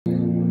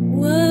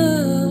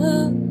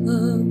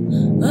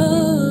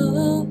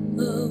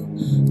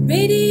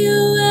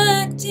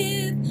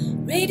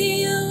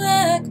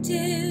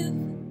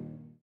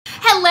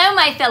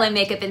fellow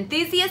makeup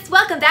enthusiasts,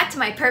 welcome back to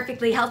my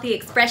perfectly healthy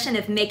expression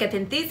of makeup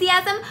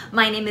enthusiasm.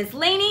 My name is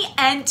Lainey,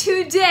 and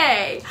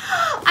today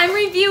I'm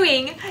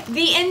reviewing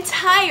the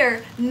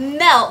entire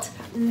Melt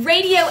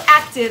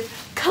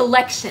Radioactive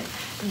collection.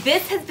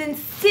 This has been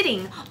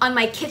sitting on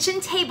my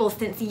kitchen table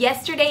since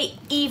yesterday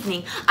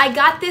evening. I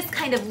got this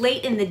kind of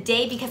late in the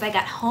day because I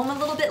got home a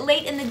little bit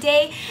late in the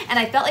day and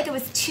I felt like it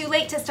was too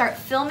late to start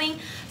filming.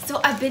 So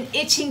I've been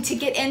itching to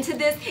get into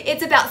this.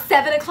 It's about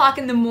 7 o'clock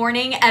in the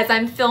morning as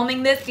I'm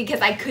filming this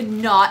because I could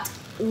not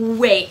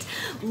wait.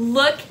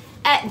 Look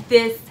at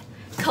this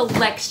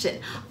collection.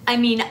 I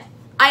mean,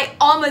 I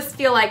almost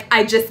feel like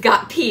I just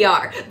got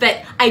PR,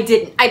 but I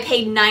didn't. I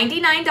paid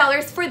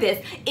 $99 for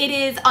this. It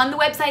is, on the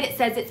website it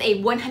says it's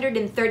a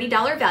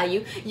 $130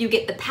 value. You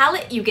get the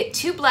palette, you get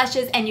 2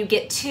 blushes, and you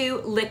get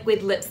 2 liquid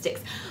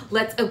lipsticks.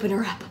 Let's open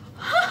her up.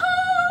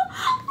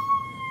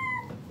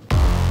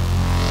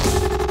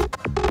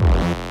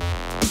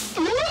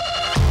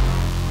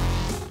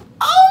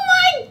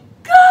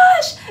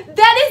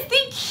 That is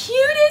the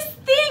cutest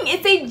thing.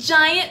 It's a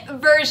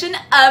giant version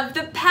of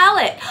the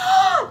palette.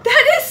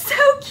 That is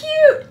so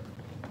cute.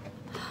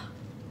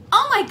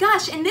 Oh my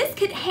gosh, and this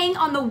could hang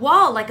on the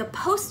wall like a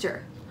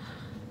poster.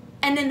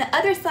 And then the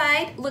other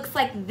side looks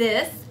like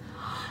this.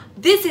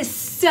 This is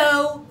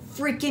so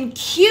freaking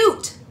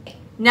cute.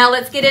 Now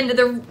let's get into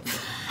the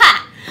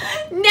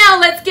Now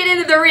let's get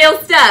into the real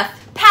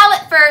stuff.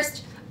 Palette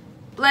first.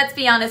 Let's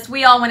be honest,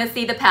 we all want to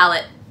see the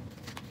palette.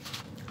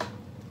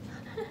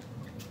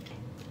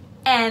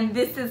 And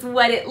this is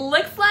what it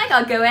looks like.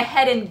 I'll go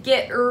ahead and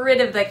get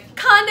rid of the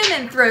condom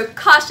and throw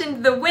caution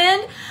to the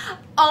wind.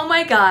 Oh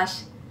my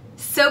gosh,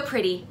 so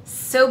pretty,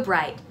 so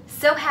bright,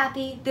 so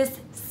happy. This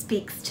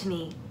speaks to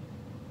me.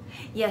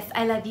 Yes,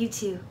 I love you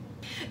too.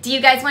 Do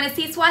you guys want to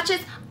see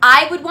swatches?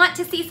 I would want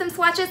to see some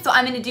swatches, so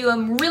I'm going to do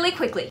them really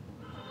quickly.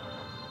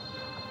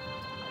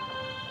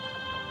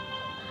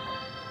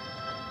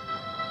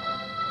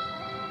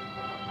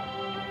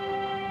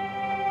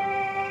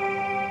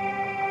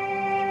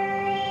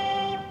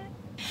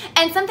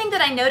 And something that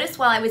I noticed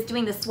while I was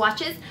doing the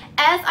swatches,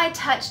 as I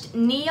touched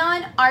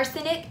neon,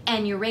 arsenic,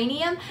 and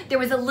uranium, there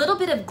was a little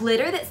bit of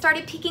glitter that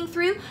started peeking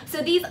through.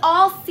 So these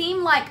all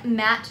seem like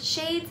matte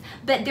shades,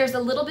 but there's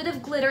a little bit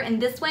of glitter in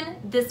this one,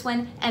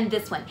 and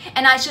this one.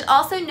 And I should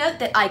also note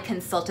that I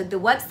consulted the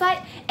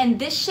website, and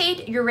this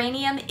shade,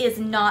 uranium, is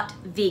not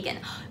vegan.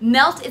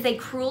 Melt is a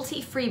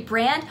cruelty-free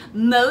brand.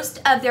 Most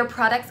of their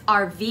products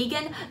are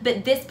vegan,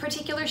 but this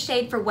particular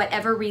shade, for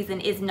whatever reason,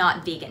 is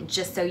not vegan,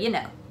 just so you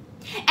know.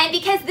 And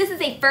because this is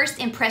a first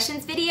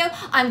impressions video,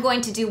 I'm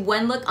going to do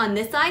one look on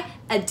this eye,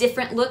 a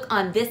different look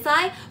on this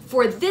eye.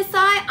 For this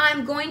eye,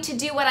 I'm going to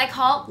do what I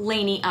call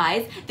Lainey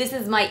eyes. This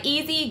is my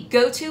easy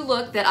go-to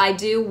look that I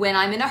do when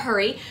I'm in a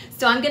hurry.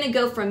 So I'm gonna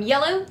go from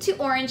yellow to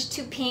orange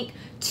to pink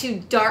to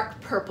dark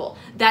purple.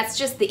 That's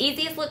just the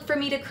easiest look for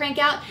me to crank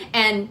out,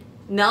 and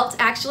Melt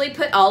actually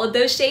put all of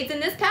those shades in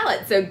this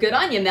palette, so good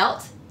on you,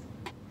 Melt.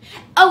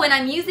 Oh, and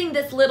I'm using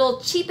this little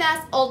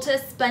cheap-ass Ulta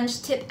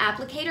sponge tip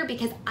applicator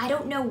because I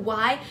don't know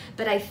why,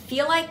 but I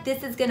feel like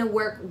this is gonna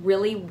work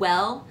really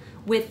well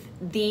with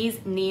these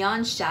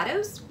neon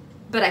shadows,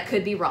 but I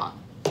could be wrong.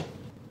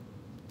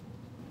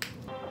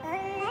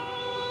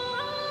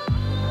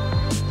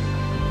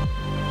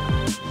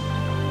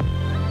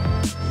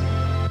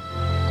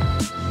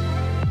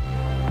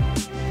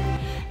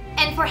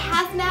 For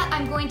hazmat,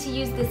 I'm going to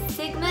use the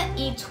Sigma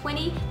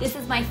E20. This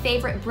is my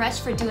favorite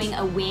brush for doing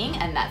a wing,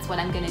 and that's what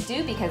I'm going to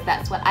do because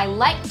that's what I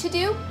like to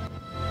do.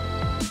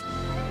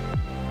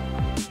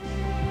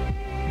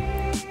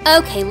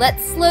 Okay,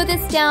 let's slow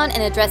this down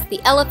and address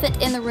the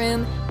elephant in the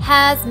room.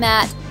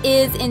 Hazmat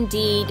is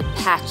indeed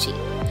patchy.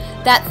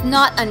 That's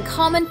not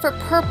uncommon for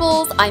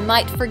purples. I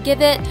might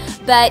forgive it,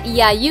 but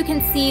yeah, you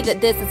can see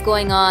that this is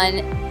going on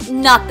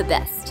not the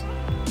best.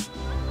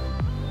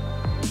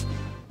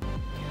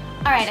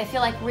 Alright, I feel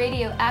like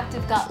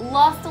Radioactive got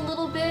lost a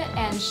little bit,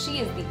 and she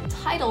is the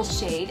title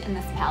shade in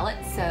this palette,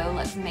 so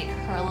let's make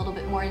her a little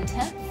bit more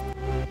intense.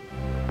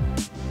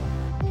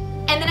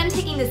 And then I'm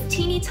taking this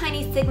teeny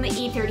tiny Sigma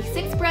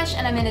E36 brush,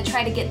 and I'm going to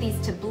try to get these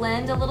to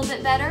blend a little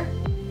bit better.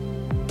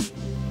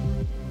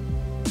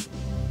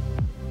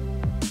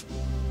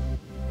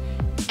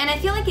 And I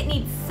feel like it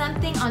needs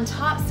something on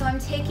top, so I'm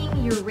taking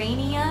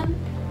uranium,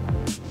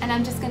 and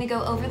I'm just going to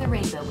go over the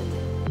rainbow with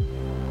it.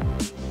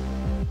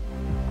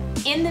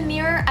 In the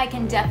mirror, I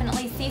can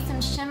definitely see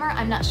some shimmer.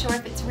 I'm not sure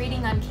if it's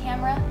reading on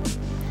camera.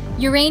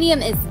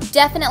 Uranium is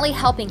definitely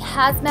helping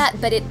hazmat,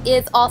 but it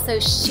is also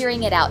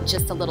shearing it out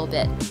just a little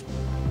bit.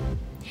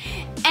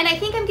 And I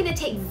think I'm gonna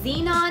take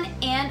xenon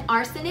and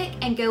arsenic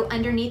and go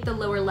underneath the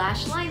lower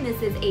lash line.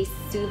 This is a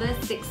Suva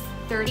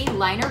 630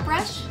 liner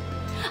brush.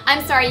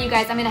 I'm sorry, you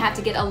guys, I'm gonna have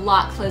to get a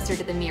lot closer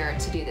to the mirror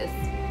to do this.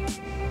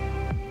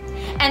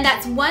 And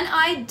that's one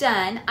eye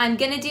done. I'm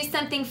gonna do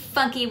something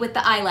funky with the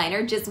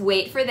eyeliner, just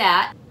wait for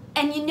that.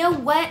 And you know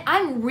what?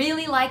 I'm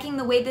really liking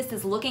the way this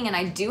is looking, and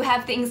I do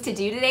have things to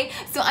do today.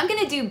 So I'm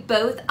gonna do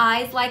both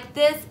eyes like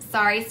this.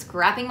 Sorry,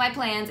 scrapping my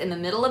plans in the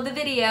middle of the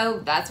video.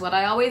 That's what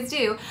I always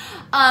do.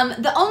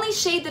 The only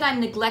shade that I'm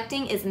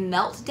neglecting is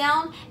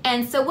Meltdown.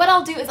 And so what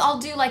I'll do is I'll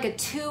do like a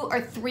 2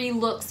 or 3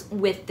 looks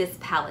with this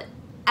palette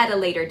at a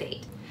later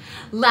date.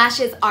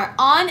 Lashes are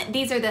on.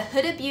 These are the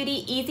Huda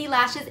Beauty Easy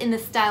Lashes in the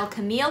style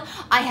Camille.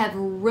 I have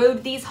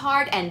rode these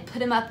hard and put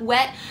them up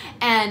wet,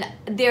 and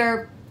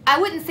I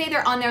wouldn't say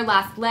they're on their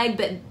last leg,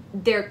 but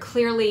they're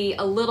clearly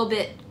a little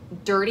bit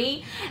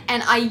dirty.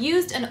 And I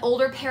used an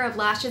older pair of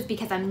lashes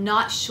because I'm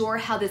not sure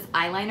how this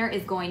eyeliner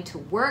is going to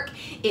work.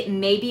 It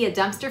may be a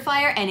dumpster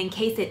fire, and in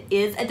case it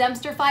is a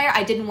dumpster fire,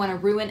 I didn't want to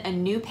ruin a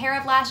new pair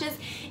of lashes.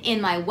 In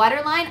my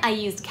waterline, I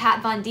used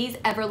Kat Von D's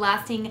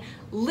Everlasting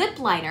Lip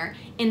Liner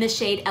in the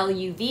shade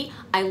L.U.V.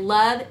 I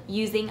love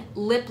using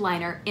lip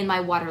liner in my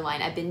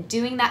waterline. I've been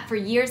doing that for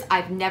years.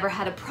 I've never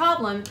had a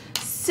problem.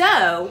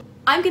 So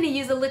I'm gonna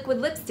use a liquid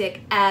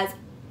lipstick as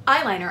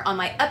eyeliner on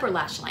my upper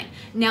lash line.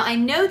 Now I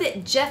know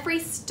that Jeffree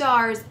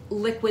Star's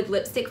liquid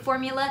lipstick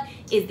formula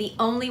is the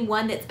only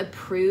one that's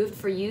approved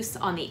for use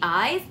on the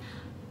eyes.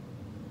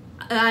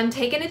 I'm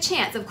taking a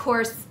chance. Of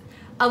course,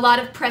 a lot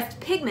of pressed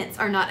pigments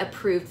are not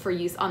approved for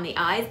use on the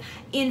eyes.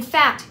 In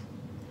fact,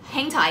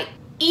 hang tight,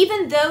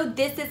 even though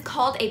this is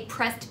called a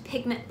pressed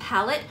pigment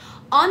palette,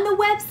 on the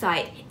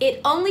website,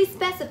 it only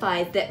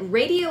specifies that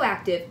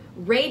Radioactive,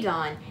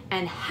 Radon,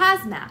 and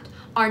Hazmat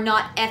are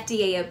not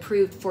FDA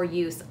approved for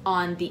use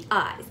on the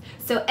eyes.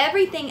 So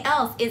everything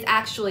else is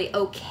actually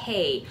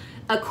okay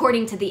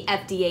according to the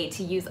FDA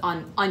to use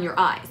on your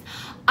eyes.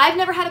 I've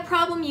never had a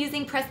problem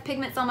using pressed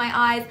pigments on my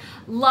eyes.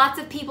 Lots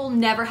of people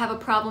never have a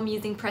problem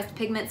using pressed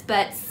pigments,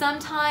 but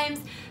sometimes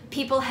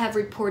people have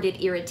reported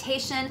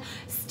irritation.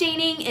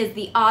 Staining is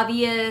the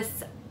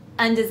obvious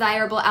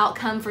undesirable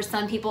outcome for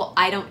some people.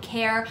 I don't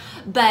care,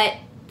 but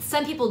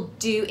some people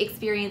do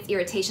experience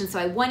irritation, so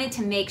I wanted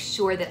to make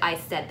sure that I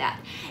said that.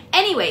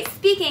 Anyway,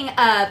 speaking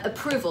of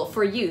approval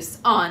for use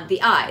on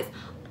the eyes,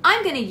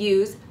 I'm gonna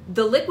use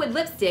the liquid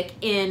lipstick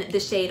in the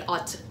shade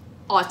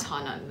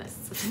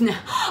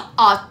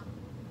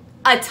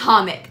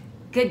Atomic.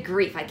 Good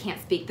grief, I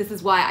can't speak. This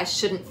is why I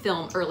shouldn't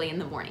film early in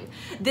the morning.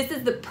 This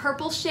is the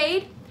purple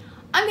shade.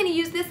 I'm gonna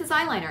use this as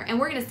eyeliner, and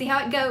we're gonna see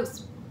how it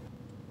goes.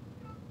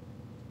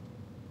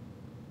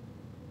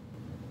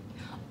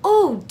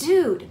 Oh,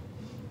 dude,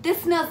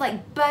 this smells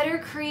like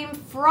buttercream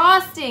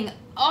frosting.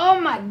 Oh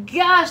my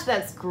gosh,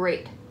 that's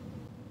great.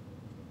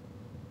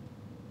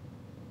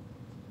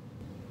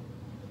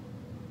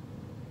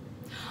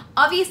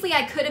 Obviously,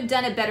 I could have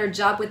done a better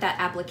job with that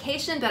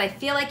application, but I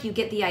feel like you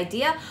get the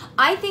idea.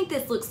 I think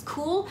this looks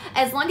cool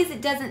as long as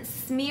it doesn't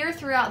smear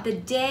throughout the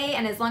day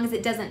and as long as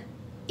it doesn't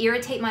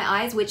irritate my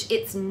eyes, which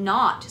it's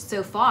not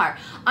so far.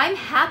 I'm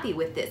happy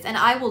with this, and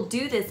I will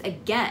do this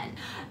again.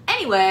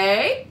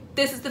 Anyway,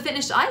 this is the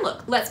finished eye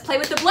look. Let's play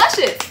with the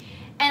blushes.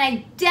 And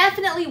I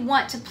definitely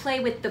want to play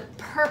with the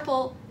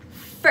purple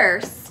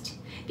first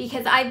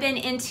because I've been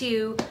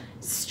into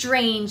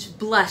strange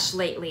blush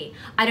lately.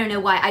 I don't know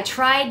why. I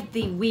tried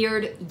the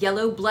weird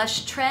yellow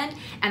blush trend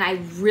and I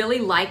really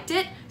liked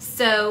it.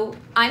 So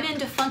I'm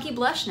into funky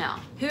blush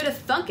now. Who'd have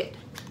thunk it?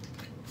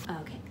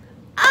 Okay.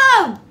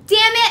 Oh,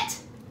 damn it!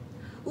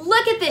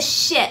 Look at this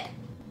shit.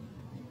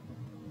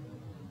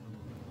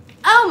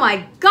 Oh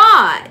my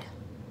God.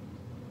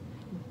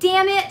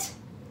 Damn it.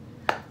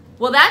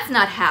 Well, that's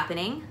not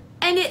happening.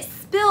 And it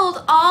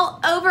spilled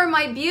all over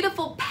my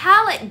beautiful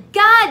palette.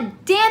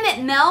 God damn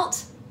it,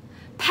 Melt.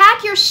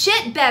 Pack your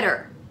shit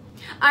better.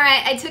 All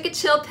right, I took a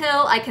chill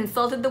pill. I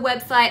consulted the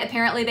website.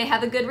 Apparently they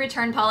have a good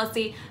return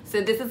policy.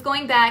 So this is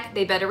going back.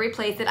 They better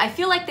replace it. I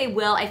feel like they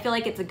will. I feel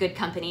like it's a good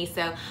company,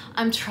 so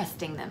I'm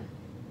trusting them.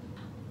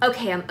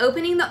 Okay, I'm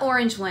opening the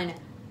orange one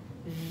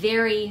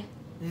very,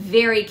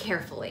 very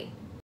carefully.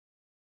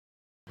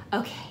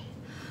 Okay.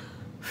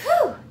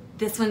 Whew,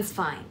 this one's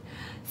fine.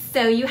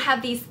 So you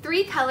have these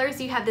 3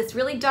 colors. You have this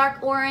really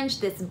dark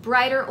orange, this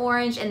brighter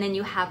orange, and then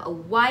you have a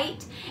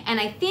white. And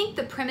I think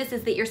the premise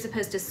is that you're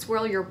supposed to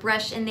swirl your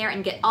brush in there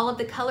and get all of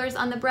the colors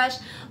on the brush.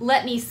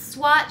 Let me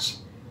swatch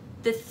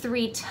the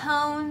 3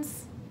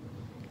 tones.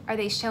 Are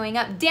they showing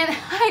up? Damn it,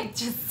 I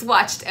just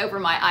swatched over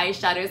my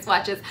eyeshadow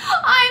swatches.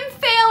 I'm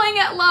failing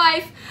at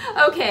life.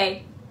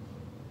 Okay.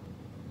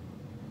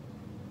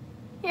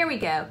 Here we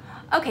go.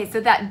 Okay,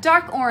 so that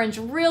dark orange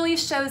really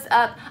shows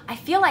up. I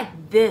feel like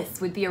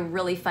this would be a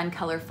really fun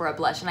color for a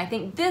blush, and I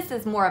think this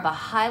is more of a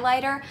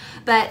highlighter,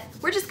 but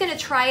we're just gonna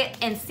try it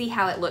and see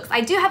how it looks.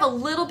 I do have a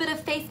little bit of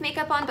face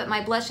makeup on, but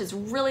my blush is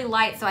really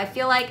light, so I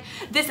feel like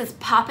this is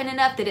popping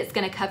enough that it's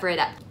gonna cover it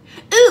up.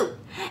 Ooh,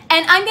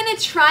 and I'm gonna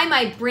try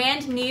my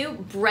brand new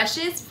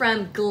brushes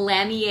from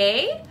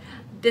Glamierre.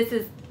 This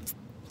is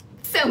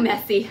so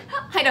messy.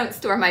 I don't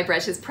store my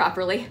brushes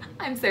properly.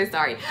 I'm so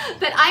sorry.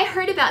 But I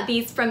heard about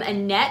these from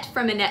Annette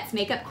from Annette's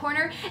Makeup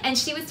Corner, and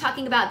she was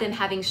talking about them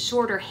having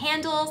shorter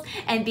handles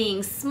and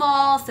being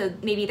small, so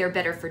maybe they're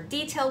better for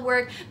detail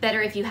work,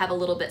 better if you have a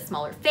little bit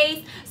smaller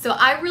face. So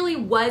I really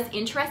was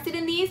interested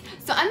in these.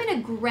 So I'm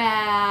gonna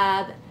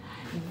grab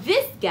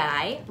this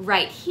guy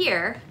right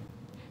here,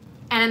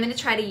 and I'm gonna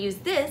try to use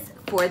this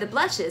for the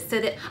blushes so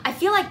that I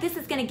feel like this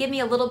is gonna give me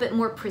a little bit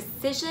more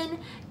precision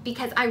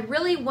because I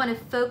really wanna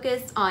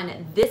focus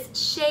on this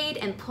shade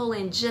and pull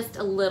in just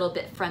a little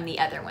bit from the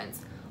other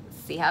ones.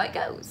 Let's see how it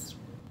goes.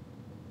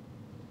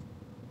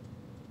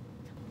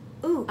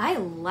 Ooh, I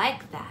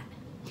like that.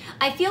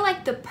 I feel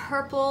like the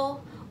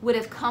purple would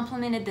have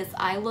complemented this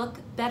eye look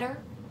better,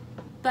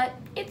 but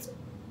it's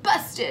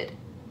busted.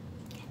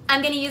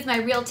 I'm gonna use my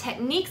Real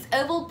Techniques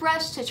oval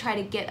brush to try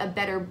to get a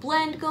better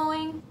blend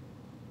going.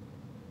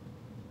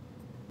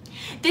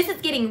 This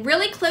is getting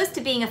really close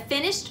to being a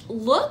finished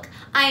look.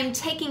 I am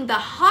taking the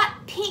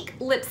hot pink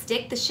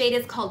lipstick, the shade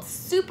is called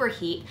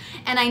Superheat,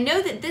 and I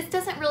know that this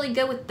doesn't really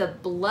go with the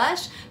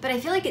blush, but I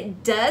feel like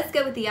it does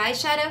go with the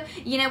eyeshadow.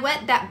 You know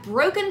what? That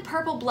broken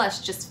purple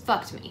blush just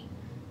fucked me.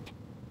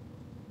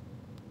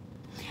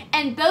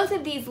 And both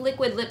of these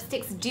liquid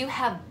lipsticks do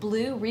have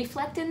blue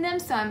reflect in them,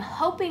 so I'm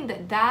hoping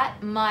that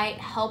that might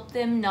help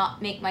them not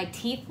make my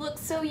teeth look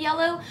so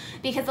yellow,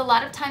 because a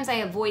lot of times I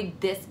avoid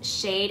this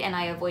shade and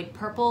I avoid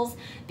purples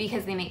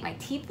because they make my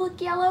teeth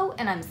look yellow,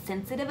 and I'm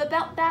sensitive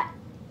about that.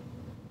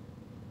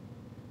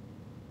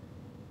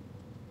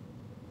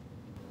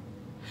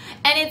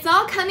 And it's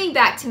all coming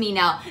back to me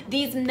now.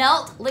 These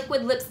Melt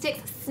liquid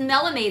lipsticks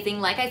smell amazing.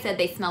 Like I said,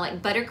 they smell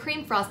like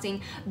buttercream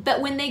frosting,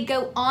 but when they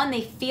go on,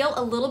 they feel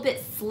a little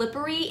bit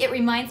slippery. It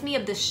reminds me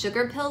of the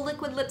Sugar Pill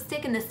liquid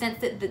lipstick in the sense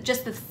that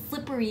just the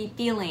slippery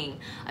feeling.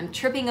 I'm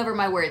tripping over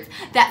my words.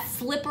 That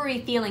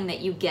slippery feeling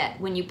that you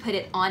get when you put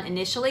it on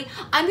initially.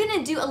 I'm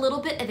gonna do a little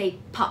bit of a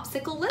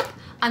popsicle lip.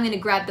 I'm gonna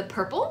grab the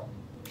purple.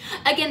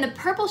 Again, the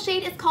purple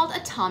shade is called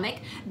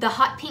Atomic. The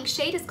hot pink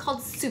shade is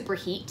called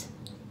Superheat.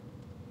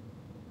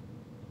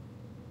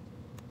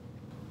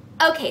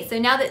 Okay, so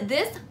now that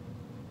this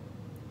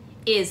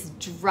is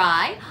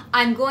dry,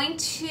 I'm going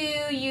to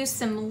use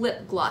some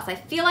lip gloss. I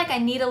feel like I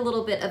need a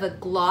little bit of a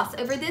gloss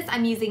over this.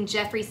 I'm using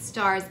Jeffree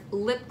Star's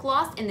lip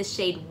gloss in the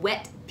shade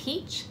Wet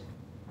Peach.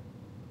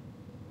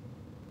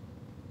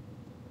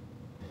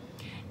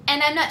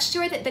 And I'm not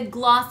sure that the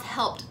gloss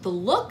helped the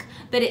look,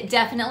 but it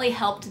definitely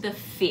helped the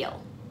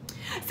feel.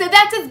 So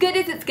that's as good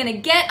as it's gonna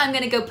get. I'm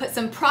gonna go put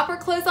some proper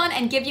clothes on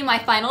and give you my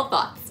final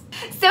thoughts.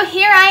 So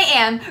here I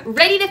am,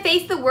 ready to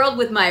face the world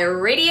with my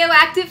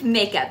radioactive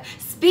makeup.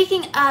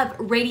 Speaking of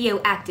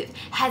radioactive,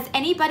 has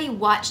anybody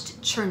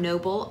watched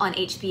Chernobyl on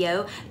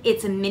HBO?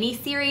 It's a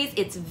mini-series,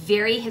 it's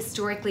very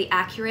historically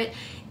accurate.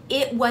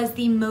 It was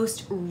the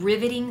most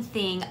riveting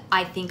thing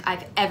I think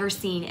I've ever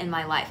seen in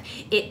my life.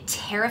 It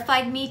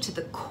terrified me to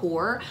the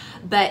core,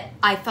 but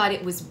I thought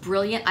it was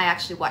brilliant. I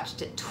actually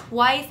watched it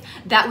twice.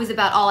 That was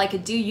about all I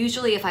could do.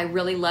 Usually if I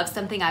really love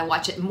something, I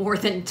watch it more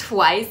than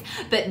twice,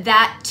 but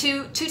that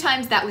two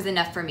times, that was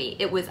enough for me.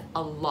 It was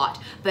a lot,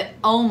 but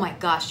oh my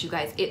gosh, you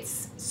guys,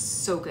 it's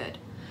so good.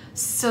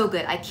 So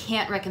good. I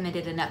can't recommend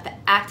it enough. The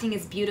acting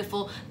is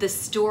beautiful. The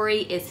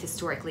story is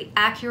historically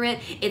accurate.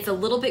 It's a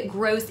little bit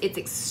gross. It's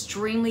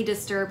extremely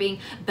disturbing,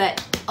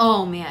 but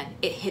oh man,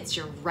 it hits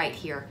you right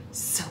here.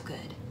 So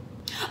good.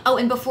 Oh,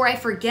 and before I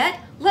forget,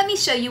 let me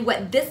show you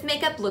what this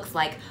makeup looks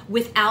like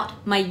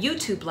without my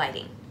YouTube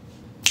lighting.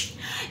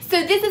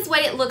 So this is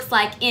what it looks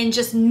like in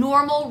just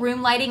normal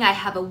room lighting. I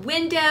have a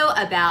window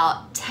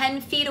about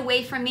 10 feet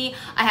away from me.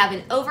 I have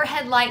an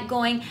overhead light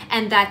going,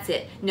 and that's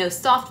it. No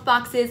soft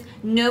boxes,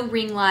 no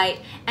ring light,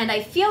 and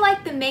I feel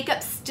like the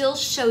makeup still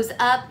shows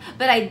up,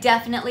 but I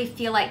definitely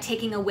feel like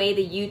taking away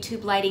the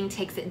YouTube lighting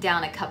takes it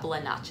down a couple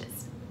of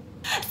notches.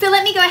 So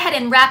let me go ahead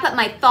and wrap up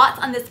my thoughts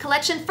on this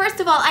collection. First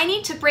of all, I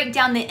need to break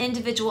down the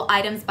individual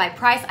items by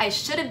price. I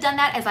should have done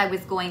that as I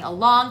was going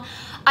along.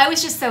 I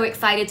was just so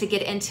excited to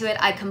get into it.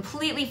 I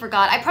completely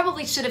forgot. I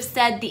probably should have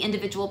said the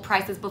individual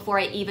prices before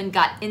I even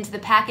got into the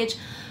package,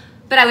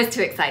 but I was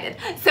too excited.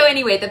 So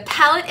anyway, the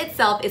palette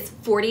itself is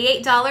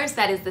 $48.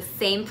 That is the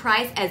same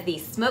price as the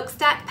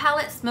Smokestack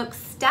palette,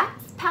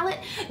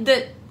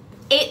 the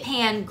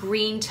 8-pan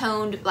green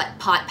toned like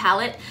pot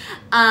palette.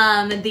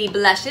 The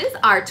blushes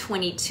are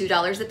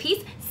 $22 a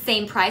piece.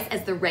 Same price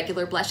as the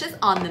regular blushes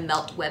on the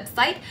Melt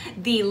website.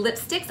 The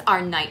lipsticks are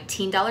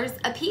 $19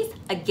 a piece.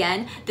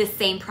 Again, the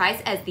same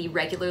price as the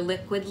regular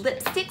liquid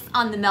lipsticks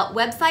on the Melt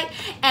website.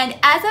 And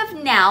as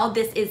of now,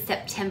 this is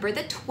September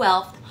the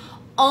 12th,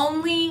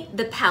 only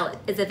the palette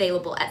is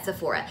available at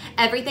Sephora.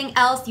 Everything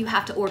else you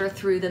have to order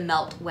through the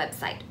Melt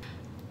website.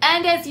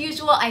 And as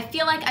usual, I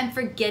feel like I'm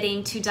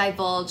forgetting to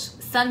divulge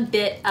some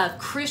bit of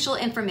crucial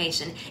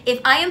information. If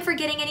I am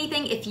forgetting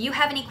anything, if you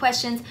have any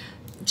questions,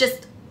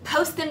 just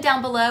post them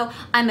down below.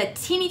 I'm a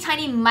teeny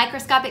tiny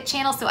microscopic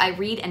channel, so I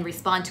read and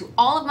respond to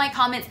all of my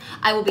comments.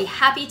 I will be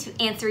happy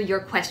to answer your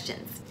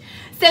questions.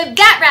 So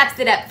that wraps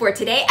it up for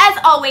today. As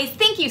always,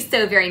 thank you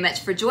so very much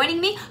for joining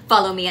me.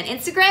 Follow me on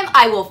Instagram.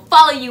 I will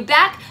follow you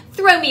back.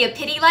 Throw me a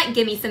pity like,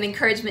 give me some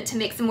encouragement to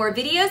make some more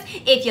videos.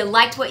 If you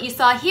liked what you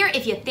saw here,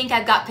 if you think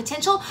I've got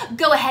potential,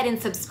 go ahead and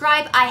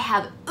subscribe. I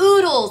have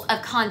oodles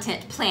of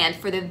content planned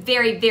for the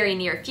very, very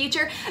near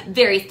future.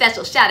 Very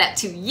special shout out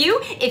to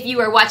you if you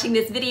are watching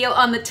this video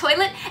on the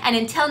toilet. And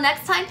until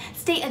next time,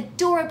 stay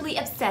adorably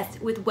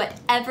obsessed with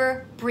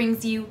whatever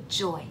brings you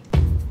joy.